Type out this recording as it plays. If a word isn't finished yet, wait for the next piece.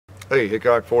Hey,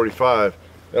 Hickok 45,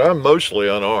 and I'm mostly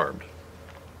unarmed.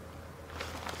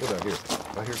 What did I hear?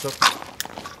 Did I hear something?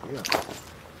 Yeah.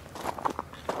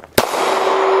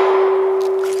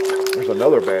 There's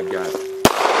another bad guy.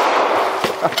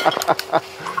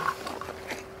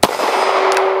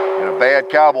 And a bad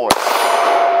cowboy.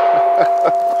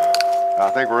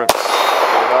 I think we're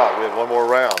not. We have one more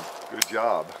round. Good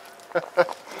job.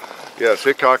 Yes,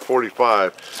 Hickok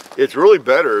 45. It's really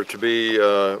better to be,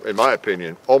 in my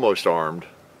opinion, almost armed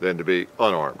than to be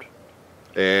unarmed.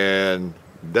 And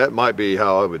that might be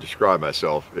how I would describe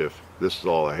myself if this is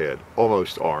all I had.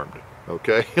 Almost armed.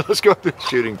 Okay, let's go to the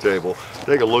shooting table.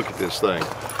 Take a look at this thing.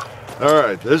 All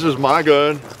right, this is my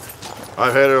gun.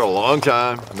 I've had it a long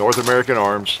time. North American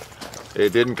Arms.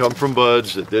 It didn't come from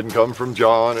Bud's. It didn't come from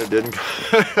John. It didn't.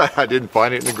 I didn't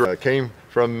find it in the garage. It came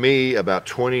from me about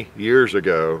 20 years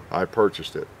ago. I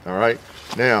purchased it. All right.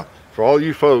 Now, for all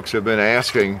you folks who have been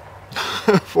asking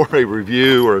for a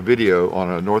review or a video on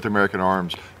a North American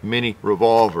Arms mini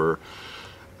revolver,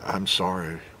 I'm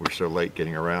sorry we're so late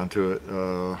getting around to it.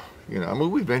 You know, I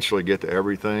mean, we eventually get to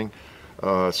everything.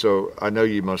 So I know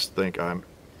you must think I'm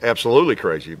absolutely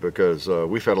crazy because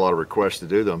we've had a lot of requests to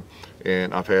do them,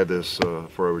 and I've had this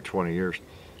for over 20 years.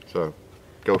 So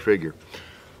go figure.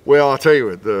 Well, I'll tell you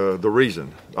what, the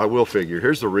reason, I will figure.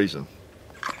 Here's the reason.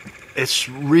 It's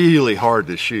really hard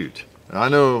to shoot. I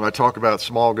know I talk about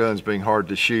small guns being hard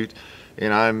to shoot,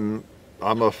 and I'm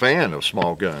a fan of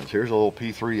small guns. Here's a little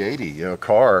P380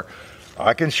 car.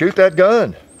 I can shoot that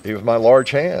gun even with my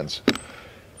large hands.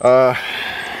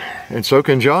 And so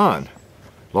can John.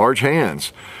 Large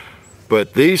hands.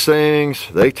 But these things,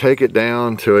 they take it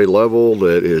down to a level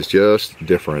that is just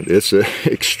different. It's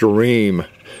extreme.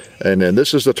 And then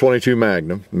this is the 22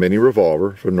 Magnum mini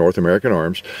revolver from North American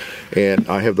Arms, and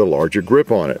I have the larger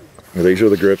grip on it. These are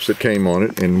the grips that came on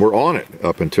it and were on it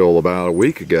up until about a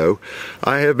week ago.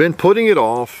 I have been putting it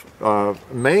off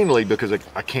mainly because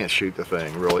I can't shoot the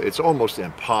thing, really. It's almost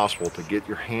impossible to get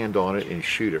your hand on it and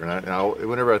shoot it. And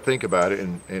whenever I think about it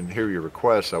and hear your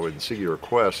requests, I would see your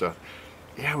requests,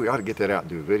 yeah, we ought to get that out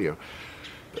and do a video.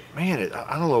 But man,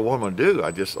 I don't know what I'm going to do.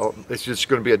 It's just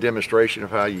going to be a demonstration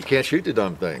of how you can't shoot the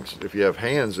dumb things. If you have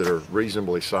hands that are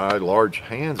reasonably sized, large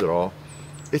hands at all,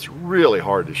 it's really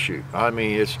hard to shoot. I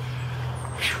mean,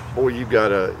 boy, you've got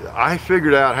to, I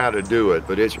figured out how to do it,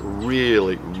 but it's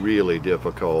really, really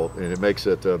difficult. And it makes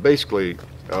it basically,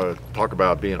 talk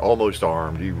about being almost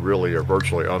armed. You really are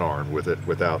virtually unarmed with it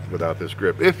without this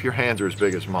grip, if your hands are as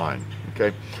big as mine,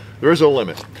 okay? There is a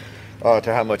limit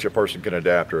to how much a person can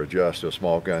adapt or adjust to a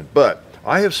small gun. But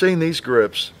I have seen these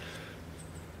grips,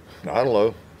 I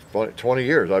don't know, 20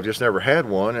 years. I've just never had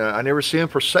one, and I never see them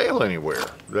for sale anywhere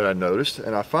that I noticed.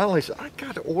 And I finally said, I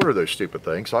got to order those stupid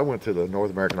things. So I went to the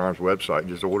North American Arms website and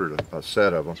just ordered a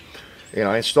set of them. And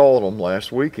I installed them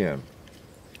last weekend.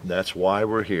 That's why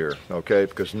we're here, okay?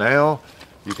 Because now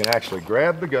you can actually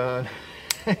grab the gun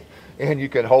and you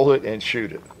can hold it and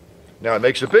shoot it. Now it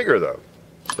makes it bigger though.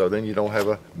 So then you don't have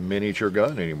a miniature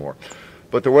gun anymore.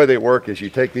 But the way they work is you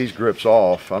take these grips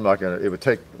off. I'm not gonna, it would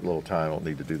take a little time. I don't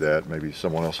need to do that. Maybe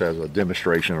someone else has a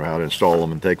demonstration of how to install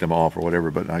them and take them off or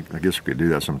whatever, but I guess we could do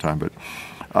that sometime. But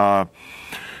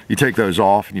you take those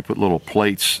off and you put little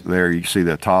plates there. You can see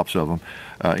the tops of them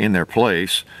in their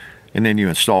place. And then you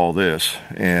install this,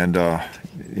 and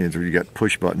you got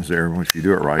push buttons there. If you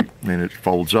do it right, and it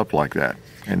folds up like that.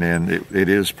 And then it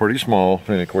is pretty small,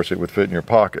 and of course it would fit in your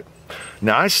pocket.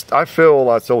 Now I feel,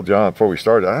 I told John before we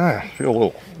started, I feel a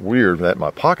little weird that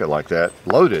my pocket like that,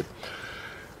 loaded.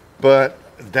 But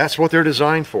that's what they're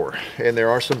designed for. And there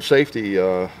are some safety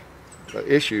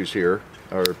issues here,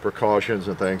 or precautions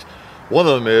and things. One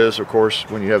of them is, of course,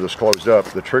 when you have this closed up,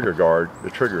 the trigger guard, the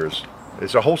trigger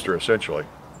is a holster essentially.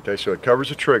 Okay, so it covers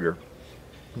the trigger.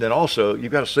 Then also,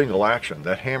 you've got a single action.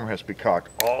 That hammer has to be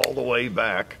cocked all the way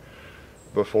back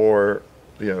before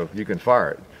you can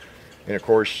fire it. And of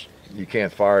course, you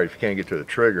can't fire it if you can't get to the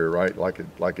trigger, right? Like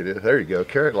it is. There you go.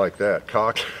 Carry it like that,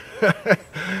 cocked.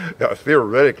 Now,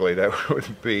 theoretically, that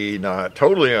would be not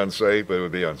totally unsafe, but it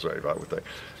would be unsafe, I would think.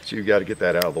 So you've got to get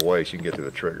that out of the way so you can get to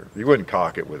the trigger. You wouldn't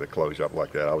cock it with it closed up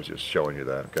like that. I was just showing you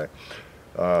that, okay?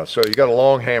 So you got a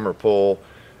long hammer pull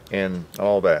and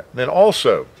all that. And then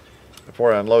also,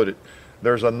 before I unload it,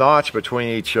 there's a notch between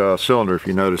each cylinder, if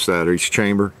you notice that, or each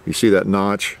chamber. You see that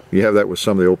notch? You have that with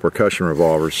some of the old percussion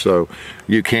revolvers. So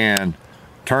you can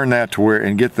turn that to where,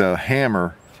 and get the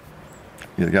hammer,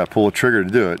 you got to pull the trigger to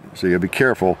do it. So you got to be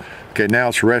careful. Okay, now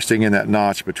it's resting in that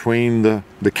notch between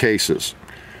the cases.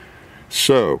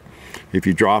 So if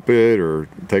you drop it or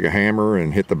take a hammer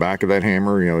and hit the back of that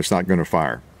hammer, it's not going to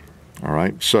fire. All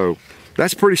right, so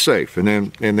that's pretty safe.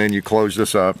 And then you close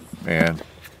this up And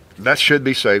that should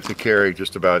be safe to carry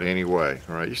just about any way.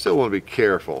 All right, you still want to be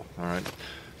careful. All right,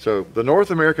 so the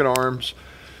North American Arms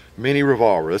mini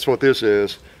revolver, that's what this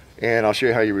is. And I'll show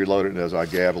you how you reload it as I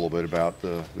gab a little bit about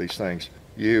these things.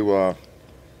 You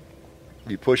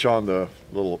push on the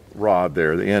little rod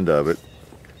there, the end of it.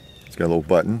 It's got a little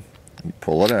button. You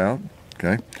pull it out,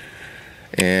 okay?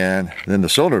 And then the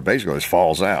cylinder basically just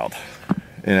falls out.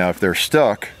 And now if they're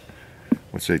stuck,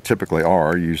 which they typically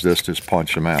are, use this to just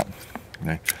punch them out,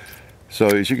 okay? So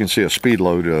as you can see, a speed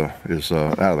load is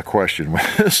out of the question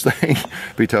with this thing.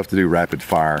 It'd be tough to do rapid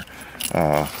fire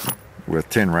with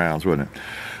 10 rounds, wouldn't it?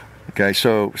 Okay,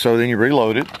 so then you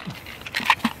reload it,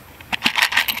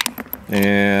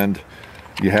 and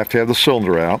you have to have the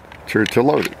cylinder out to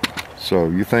load it. So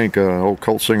you think old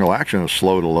Colt single action is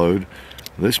slow to load.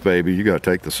 This baby, you got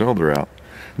to take the cylinder out.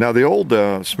 Now the old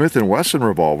Smith & Wesson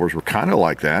revolvers were kind of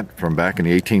like that from back in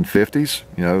the 1850s.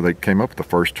 You know, they came up with the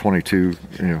first 22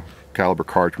 caliber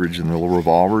cartridge and the little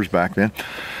revolvers back then.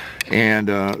 And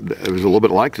it was a little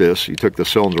bit like this. You took the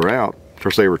cylinder out. Of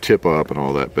course, they were tip up and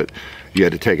all that, but you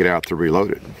had to take it out to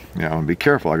reload it. Now, and be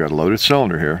careful, I got a loaded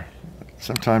cylinder here.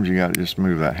 Sometimes you got to just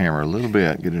move that hammer a little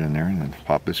bit, get it in there, and then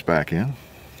pop this back in.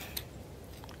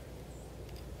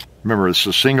 Remember, it's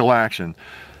a single action,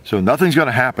 so nothing's going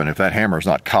to happen if that hammer is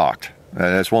not cocked.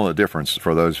 That's one of the differences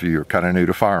for those of you who are kind of new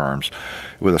to firearms.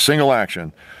 With a single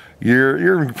action,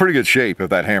 you're in pretty good shape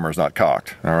if that hammer is not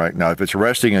cocked. All right. Now, if it's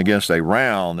resting against a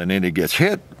round and then it gets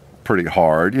hit pretty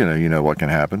hard, you know what can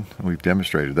happen. We've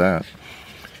demonstrated that.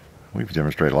 We've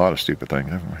demonstrated a lot of stupid things,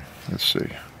 haven't we? Let's see.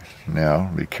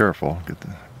 Now, be careful. Get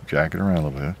the jacket around a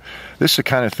little bit. This is the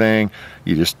kind of thing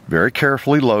you just very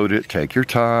carefully load it, take your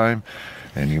time,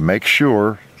 and you make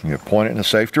sure you point it in a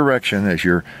safe direction as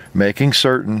you're making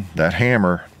certain that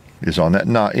hammer is on that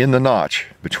in the notch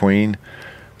between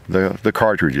the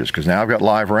cartridges, because now I've got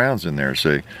live rounds in there,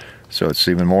 see? So it's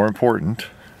even more important.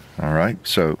 All right,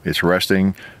 so it's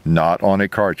resting not on a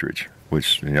cartridge,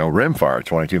 which, rimfire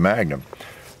 22 Magnum.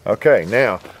 Okay,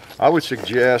 now I would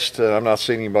suggest, I'm not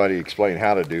seeing anybody explain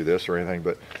how to do this or anything,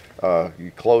 but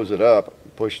you close it up,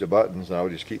 push the buttons, and I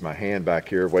would just keep my hand back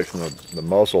here away from the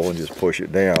muzzle and just push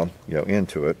it down,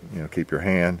 into it. Keep your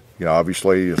hand,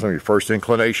 obviously some of your first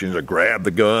inclinations are grab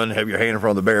the gun, have your hand in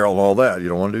front of the barrel and all that. You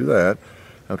don't want to do that.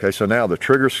 Okay, so now the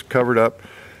trigger's covered up,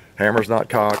 hammer's not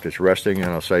cocked, it's resting in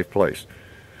a safe place.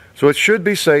 So it should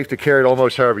be safe to carry it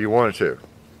almost however you want it to.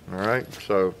 All right,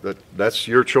 so that's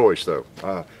your choice though.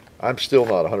 I'm still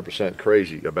not 100%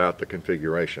 crazy about the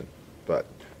configuration, but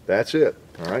that's it.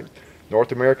 All right,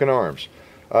 North American Arms.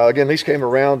 Again, these came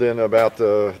around in about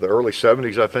the early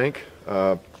 70s, I think.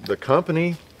 The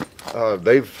company,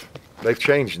 they've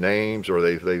changed names, or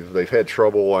they've had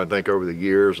trouble, I think, over the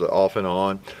years, off and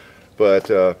on. But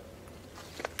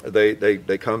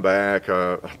they come back.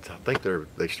 I think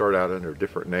they start out under a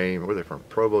different name. Were they from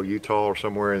Provo, Utah, or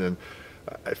somewhere? And then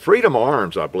Freedom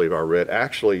Arms, I believe I read,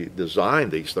 actually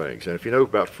designed these things. And if you know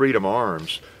about Freedom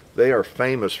Arms, they are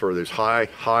famous for these high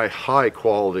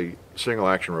quality single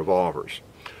action revolvers.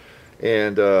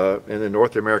 And then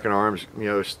North American Arms,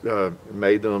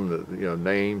 made them,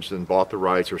 names and bought the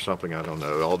rights or something. I don't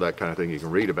know, all that kind of thing you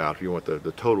can read about if you want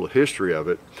the total history of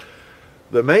it.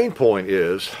 The main point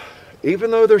is,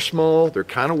 even though they're small, they're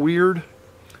kind of weird.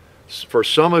 For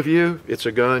some of you, it's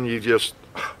a gun you just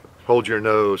hold your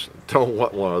nose, don't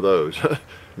want one of those.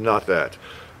 Not that.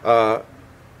 I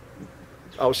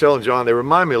was telling John, they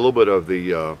remind me a little bit of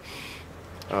the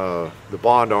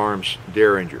Bond Arms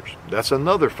Derringers. That's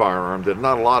another firearm that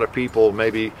not a lot of people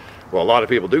maybe, well, a lot of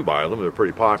people do buy them, they're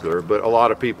pretty popular, but a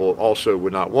lot of people also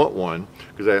would not want one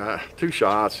because they, 2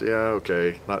 shots, yeah,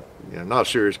 okay, not a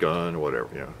serious gun or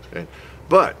whatever,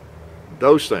 but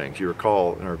those things, you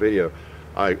recall in our video,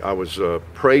 I was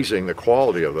praising the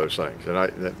quality of those things, and I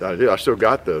did. I still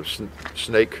got the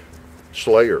Snake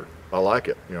Slayer. I like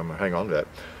it. I'm gonna hang on to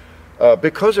that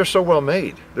because they're so well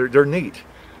made. They're neat.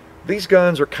 These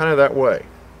guns are kind of that way.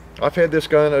 I've had this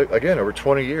gun again over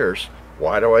 20 years.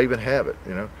 Why do I even have it?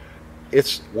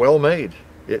 It's well made.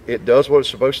 It does what it's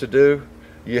supposed to do.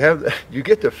 You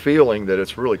get the feeling that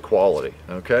it's really quality.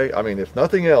 Okay, I mean, if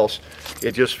nothing else,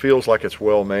 it just feels like it's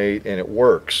well made and it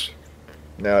works.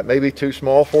 Now, it may be too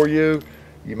small for you.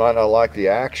 You might not like the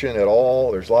action at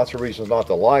all. There's lots of reasons not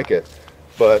to like it,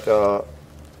 but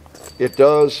it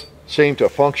does seem to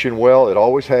function well. It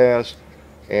always has,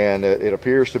 and it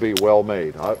appears to be well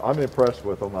made. I'm impressed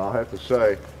with them, I'll have to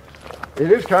say.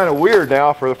 It is kind of weird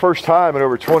now. For the first time in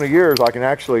over 20 years, I can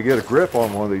actually get a grip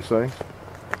on one of these things.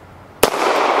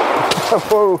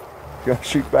 Whoa, gonna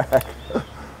shoot back.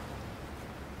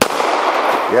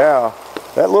 Yeah,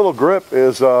 That little grip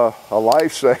is a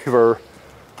lifesaver.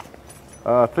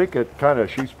 I think it kind of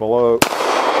shoots below.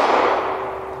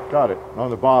 Got it on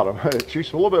the bottom. It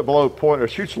shoots a little bit below point, or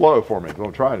shoots low for me, is what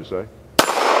I'm trying to say.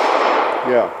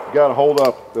 Yeah, you got to hold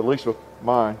up, at least with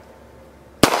mine.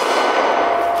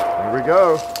 There we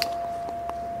go.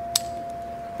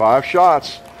 5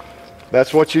 shots.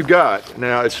 That's what you got.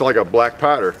 Now, it's like a black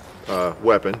powder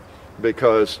weapon,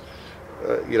 because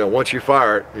you know, once you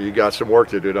fire it, you got some work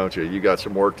to do, don't you? You got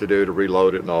some work to do to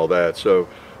reload it and all that. So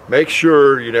make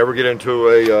sure you never get into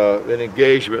an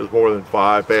engagement with more than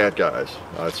 5 bad guys.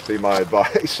 That's be my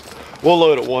advice. We'll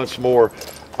load it once more.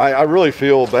 I really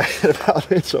feel bad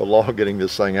about it so long getting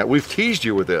this thing out. We've teased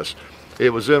you with this. It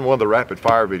was in one of the rapid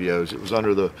fire videos. It was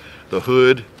under the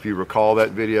hood, if you recall that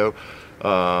video.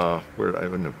 Where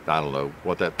I don't know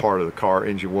what that part of the car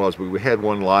engine was, but we had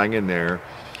one lying in there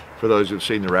for those who've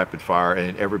seen the rapid fire,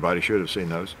 and everybody should have seen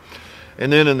those.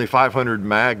 And then in the 500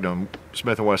 Magnum,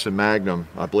 Smith & Wesson Magnum,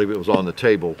 I believe it was on the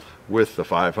table with the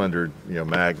 500, you know,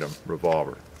 Magnum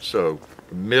revolver. So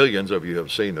millions of you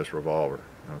have seen this revolver,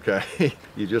 okay?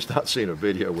 You've just not seen a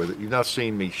video with it. You've not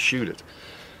seen me shoot it.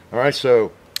 All right,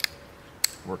 so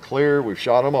we're clear. We've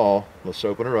shot them all. Let's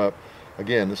open her up.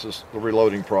 Again, this is the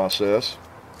reloading process.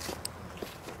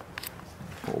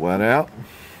 Pull that out.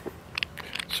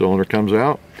 Cylinder comes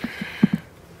out.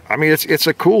 I mean, it's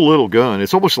a cool little gun.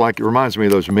 It's almost like, it reminds me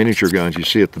of those miniature guns you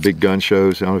see at the big gun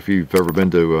shows. I don't know if you've ever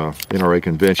been to NRA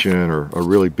convention or a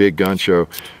really big gun show.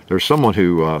 There's someone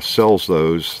who sells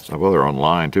those. Well, they're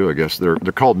online too, I guess. They're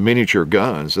called miniature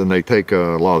guns, and they take a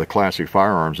lot of the classic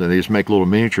firearms and they just make little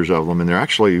miniatures of them, and they're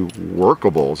actually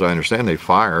workable, as I understand. They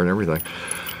fire and everything.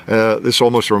 This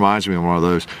almost reminds me of one of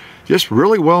those. Just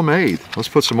really well made. Let's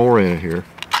put some more in it here.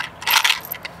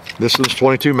 This is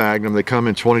 22 Magnum. They come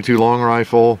in 22 long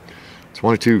rifle,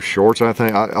 22 shorts, I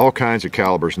think, all kinds of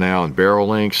calibers now, and barrel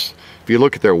lengths. If you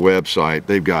look at their website,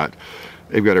 they've got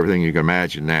everything you can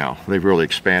imagine now. They've really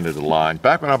expanded the line.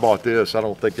 Back when I bought this, I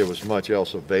don't think there was much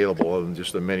else available other than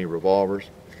just the mini revolvers,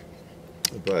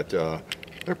 but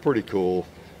they're pretty cool.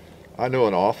 I know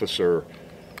an officer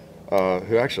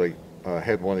who actually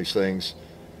had one of these things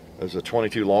as a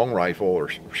 22 long rifle or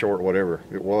short, whatever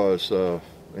it was,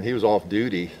 and he was off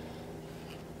duty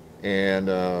and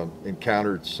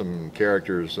encountered some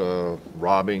characters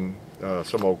robbing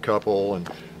some old couple, and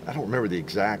I don't remember the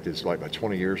exact, it's like about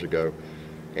 20 years ago,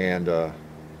 and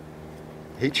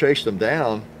he chased them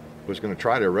down, was going to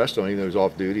try to arrest them even though he was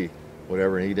off duty,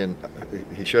 whatever, and he didn't.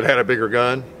 He should have had a bigger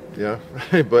gun, yeah,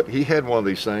 but he had one of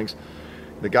these things.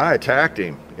 The guy attacked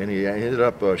him, and he ended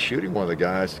up shooting one of the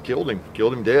guys, killed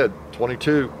him dead,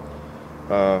 22,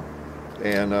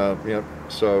 and you know,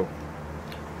 so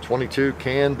 22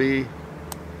 can be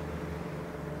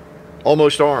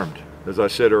almost armed, as I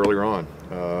said earlier on.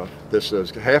 This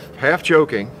is half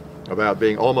joking about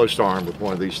being almost armed with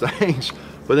one of these things,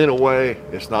 but in a way,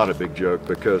 it's not a big joke,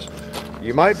 because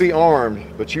you might be armed,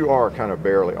 but you are kind of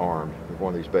barely armed with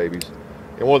one of these babies.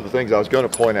 And one of the things I was going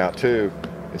to point out too,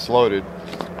 it's loaded,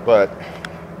 but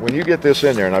when you get this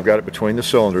in there, and I've got it between the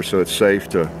cylinders so it's safe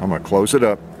to, I'm going to close it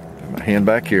up, put my hand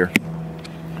back here.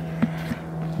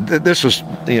 This is,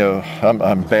 you know,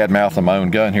 I'm bad-mouthing my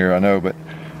own gun here, I know, but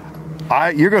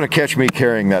you're going to catch me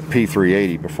carrying that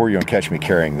P380 before you're going to catch me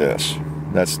carrying this.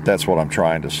 That's what I'm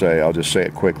trying to say. I'll just say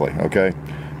it quickly, okay?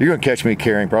 You're going to catch me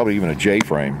carrying probably even a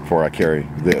J-frame before I carry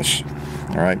this,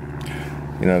 all right?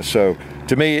 You know, so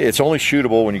to me, it's only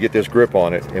shootable when you get this grip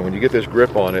on it, and when you get this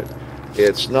grip on it,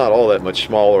 it's not all that much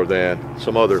smaller than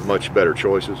some other much better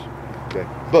choices, okay?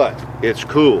 But it's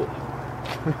cool.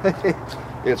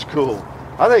 It's cool.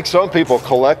 I think some people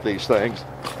collect these things,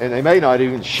 and they may not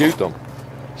even shoot them.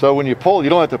 So when you pull, you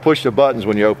don't have to push the buttons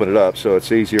when you open it up, so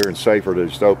it's easier and safer to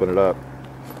just open it up.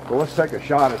 Well, let's take a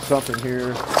shot at something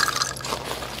here.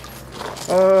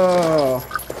 Oh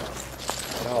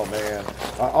man,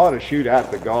 I ought to shoot at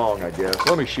the gong, I guess.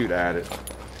 Let me shoot at it.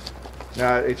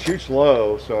 Now, it shoots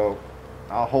low, so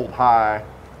I'll hold high.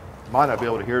 Might not be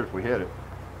able to hear it if we hit it.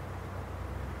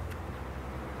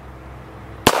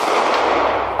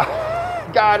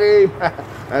 Got him!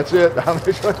 That's it. How much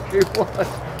did you want?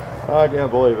 I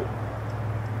can't believe it.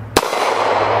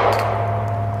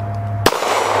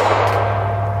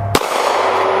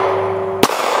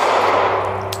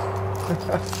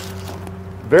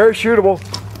 Very shootable.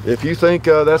 If you think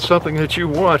that's something that you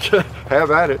want,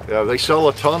 have at it. They sell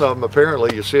a ton of them,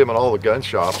 apparently. You see them in all the gun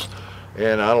shops.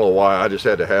 And I don't know why, I just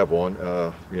had to have one,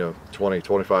 you know, 20,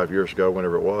 25 years ago,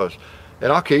 whenever it was.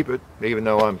 And I'll keep it, even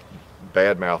though I'm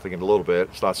bad-mouthing it a little bit.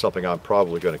 It's not something I'm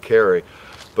probably going to carry.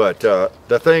 But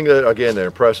the thing that, again, that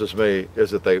impresses me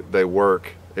is that they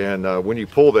work. And when you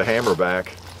pull the hammer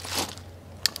back,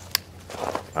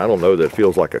 I don't know that it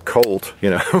feels like a Colt, you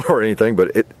know, or anything,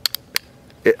 but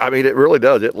I mean, it really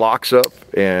does. It locks up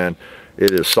and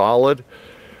it is solid,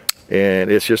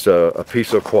 and it's just a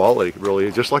piece of quality,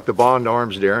 really. Just like the Bond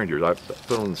Arms Derringers, I put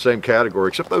them in the same category,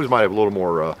 except those might have a little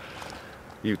more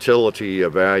utility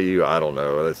value. I don't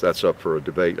know. That's up for a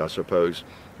debate, I suppose.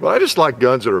 But I just like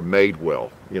guns that are made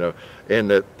well, you know, and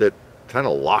that kind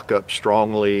of lock up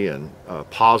strongly and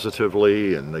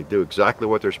positively, and they do exactly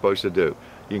what they're supposed to do.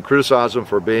 You can criticize them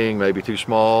for being maybe too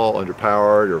small,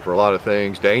 underpowered, or for a lot of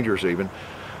things, dangerous even.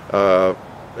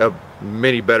 Have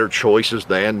many better choices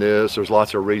than this. There's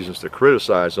lots of reasons to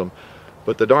criticize them,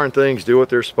 but the darn things do what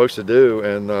they're supposed to do,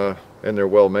 and they're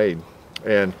well made.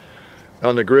 And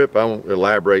on the grip, I won't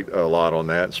elaborate a lot on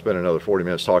that and spend another 40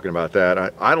 minutes talking about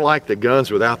that. I like the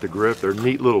guns without the grip. They're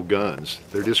neat little guns.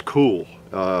 They're just cool,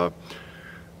 but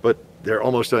they're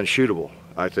almost unshootable,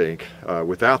 I think,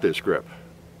 without this grip.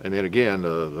 And then again,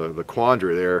 the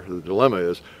quandary there, the dilemma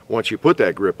is, once you put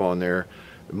that grip on there,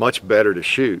 much better to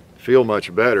shoot, feel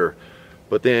much better,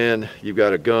 but then you've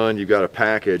got a gun, you've got a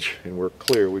package, and we're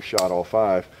clear, we've shot all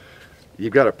 5.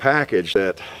 You've got a package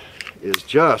that is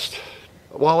just,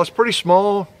 while it's pretty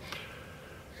small,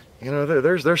 you know,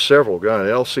 there's several guns.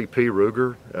 LCP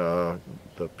Ruger, the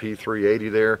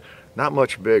P380 there, not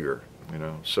much bigger, you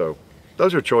know. So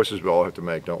those are choices we all have to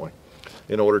make, don't we,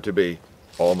 in order to be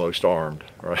almost armed,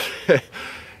 right?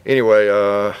 Anyway,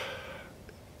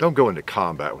 don't go into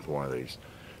combat with one of these.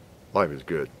 Life is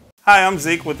good. Hi, I'm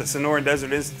Zeke with the Sonoran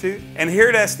Desert Institute, and here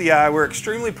at SDI we're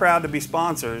extremely proud to be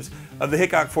sponsors of the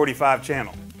Hickok 45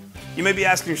 channel. You may be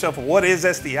asking yourself, well, what is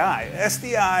SDI?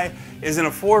 SDI is an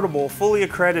affordable, fully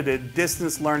accredited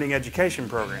distance learning education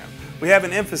program. We have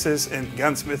an emphasis in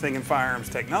gunsmithing and firearms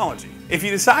technology. If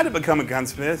you decide to become a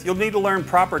gunsmith, you'll need to learn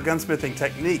proper gunsmithing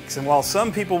techniques, and while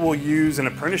some people will use an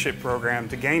apprenticeship program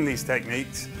to gain these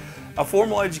techniques, a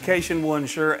formal education will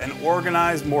ensure an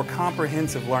organized, more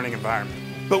comprehensive learning environment.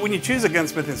 But when you choose a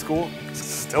gunsmithing school, it's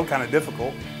still kind of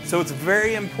difficult. So it's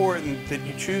very important that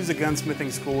you choose a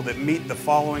gunsmithing school that meet the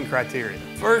following criteria.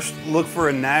 First, look for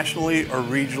a nationally or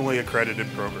regionally accredited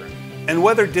program. And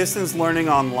whether distance learning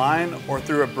online or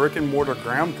through a brick and mortar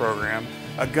ground program,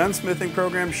 a gunsmithing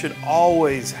program should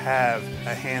always have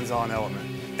a hands-on element.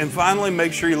 And finally,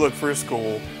 make sure you look for a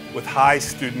school with high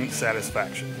student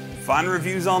satisfaction. Find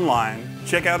reviews online,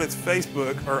 check out its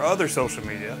Facebook or other social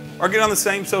media, or get on the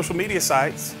same social media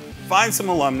sites, find some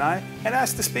alumni, and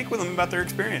ask to speak with them about their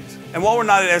experience. And while we're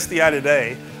not at SDI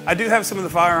today, I do have some of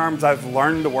the firearms I've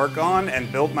learned to work on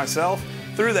and build myself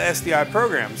through the SDI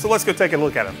program. So let's go take a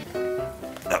look at them.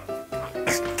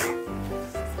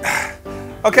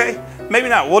 Okay, maybe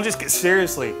not. We'll just get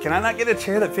seriously. Can I not get a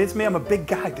chair that fits me? I'm a big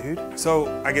guy, dude.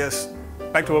 So I guess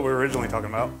back to what we were originally talking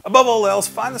about. Above all else,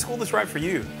 find the school that's right for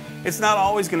you. It's not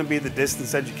always going to be the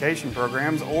distance education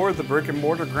programs or the brick and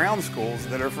mortar ground schools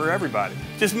that are for everybody.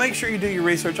 Just make sure you do your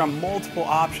research on multiple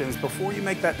options before you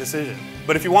make that decision.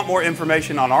 But if you want more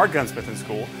information on our gunsmithing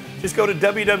school, just go to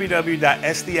www.sdi.edu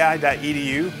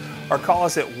or call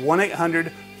us at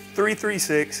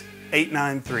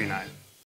 1-800-336-8939.